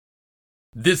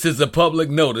This is a public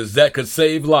notice that could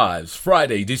save lives.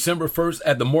 Friday, December 1st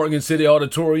at the Morgan City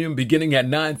Auditorium beginning at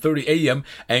 9:30 a.m.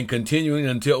 and continuing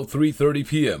until 3:30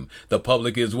 p.m. The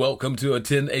public is welcome to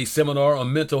attend a seminar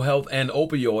on mental health and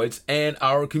opioids and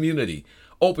our community.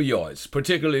 Opioids,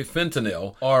 particularly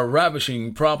fentanyl, are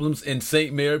ravishing problems in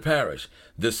St. Mary Parish.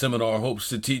 This seminar hopes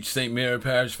to teach St. Mary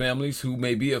Parish families who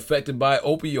may be affected by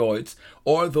opioids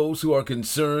or those who are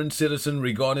concerned citizens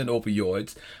regarding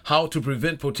opioids how to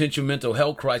prevent potential mental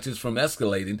health crisis from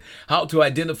escalating, how to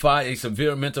identify a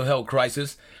severe mental health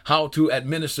crisis, how to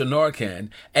administer Narcan,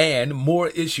 and more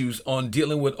issues on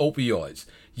dealing with opioids.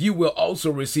 You will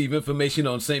also receive information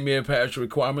on St. Mary Parish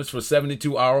requirements for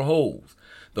 72-hour holds,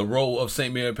 the role of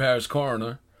St. Mary Parish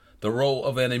coroner, the role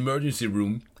of an emergency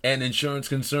room, and insurance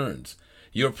concerns.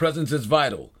 Your presence is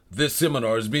vital. This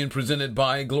seminar is being presented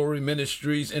by Glory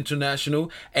Ministries International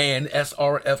and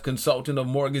SRF Consultant of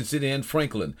Morgan City and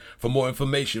Franklin. For more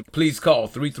information, please call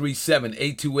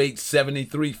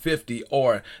 337-828-7350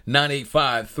 or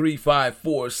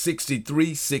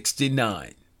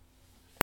 985-354-6369.